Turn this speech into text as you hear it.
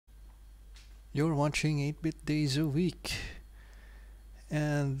You're watching 8-Bit Days a Week,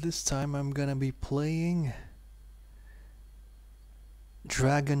 and this time I'm gonna be playing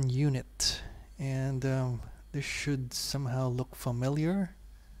Dragon Unit, and this should somehow look familiar.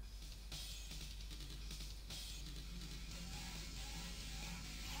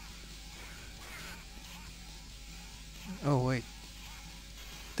 Oh wait,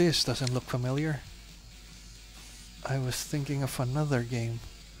 this doesn't look familiar. I was thinking of another game.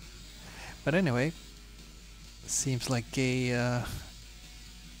 But anyway, seems like a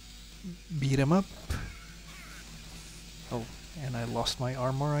beat 'em up. Oh, and I lost my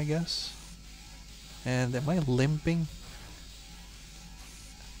armor, I guess. And am I limping?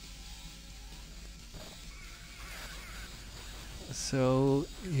 So,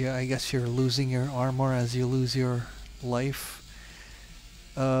 yeah, I guess you're losing your armor as you lose your life.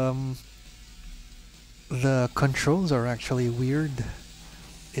 Um, the controls are actually weird.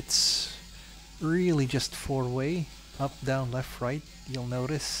 It's really just four-way, up, down, left, right. You'll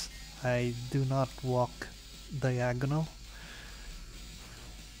notice I do not walk diagonal.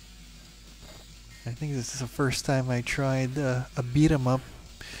 I think this is the first time I tried a beat 'em up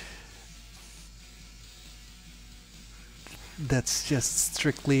that's just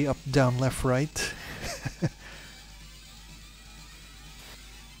strictly up, down, left, right.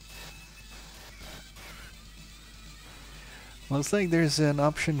 Looks like there's an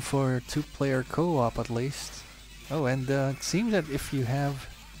option for two-player co-op at least. Oh, and it seems that if you have...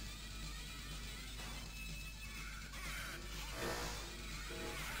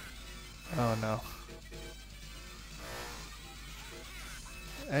 Oh no.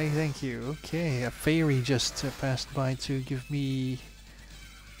 Hey, thank you. Okay, a fairy just passed by to give me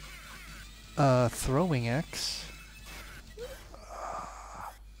a throwing axe.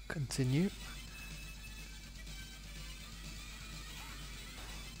 Continue.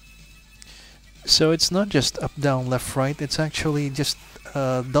 So it's not just up, down, left, right, it's actually just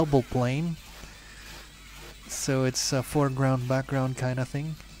a double plane. So it's a foreground, background kind of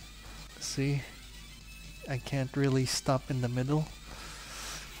thing. See? I can't really stop in the middle.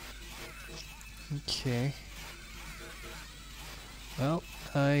 Okay. Well,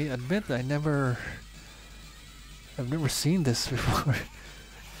 I admit I've never seen this before.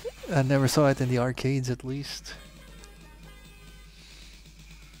 I never saw it in the arcades at least.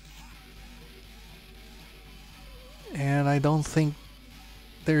 And I don't think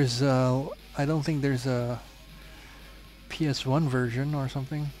there's a PS1 version or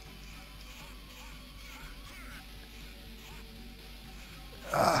something.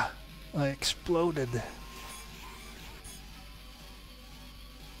 Ah, I exploded.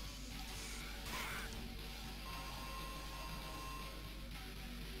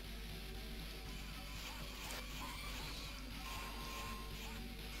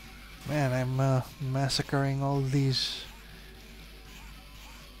 Man, I'm massacring all these.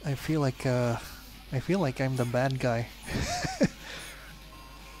 I feel like I'm the bad guy.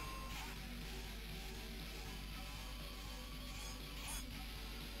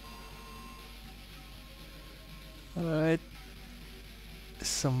 Alright.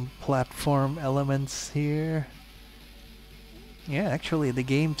 Some platform elements here. Yeah, actually the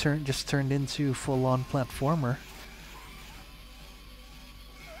game just turned into full-on platformer.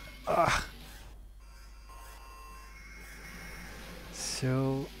 Ah.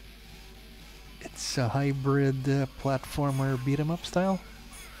 So it's a hybrid platformer beat 'em up style.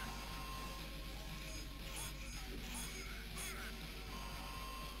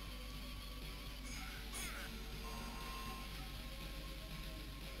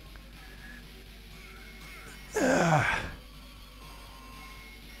 Ah.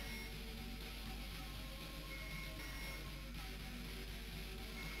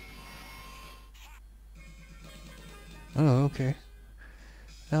 Oh, okay.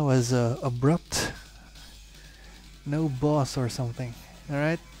 That was abrupt. No boss or something.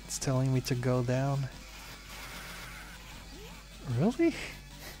 Alright, it's telling me to go down. Really?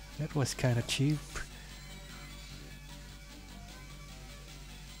 That was kind of cheap.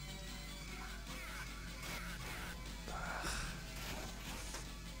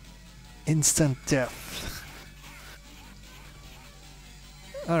 Instant death.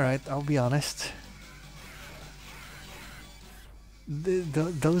 Alright, I'll be honest.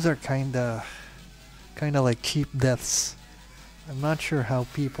 Those are kinda like cheap deaths. I'm not sure how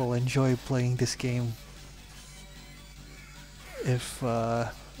people enjoy playing this game if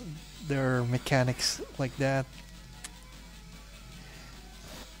there are mechanics like that.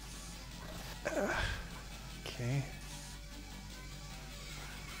 Okay.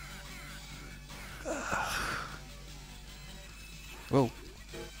 Whoa.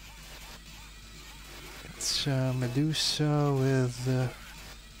 it's Medusa with...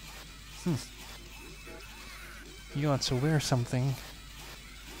 You ought to wear something.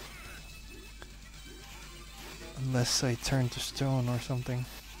 Unless I turn to stone or something.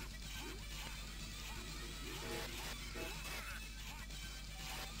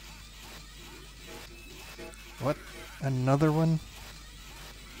 What? Another one?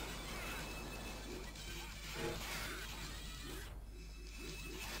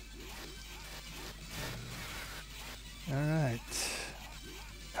 Alright.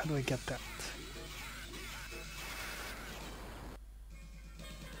 How do I get that?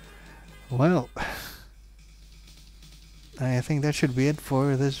 Well, I think that should be it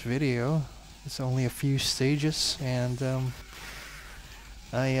for this video. It's only a few stages, and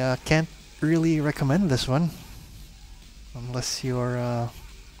I can't really recommend this one unless you're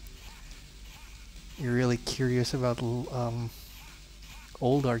really curious about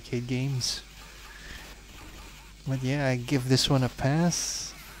old arcade games. But yeah, I give this one a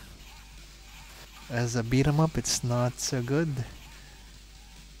pass. As a beat 'em up, it's not so good.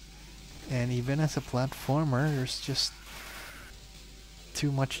 And even as a platformer, there's just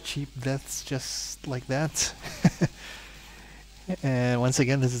too much cheap deaths just like that. And once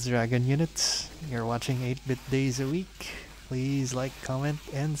again, this is Dragon Unit. You're watching 8-Bit Days a Week. Please like, comment,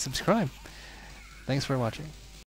 and subscribe. Thanks for watching.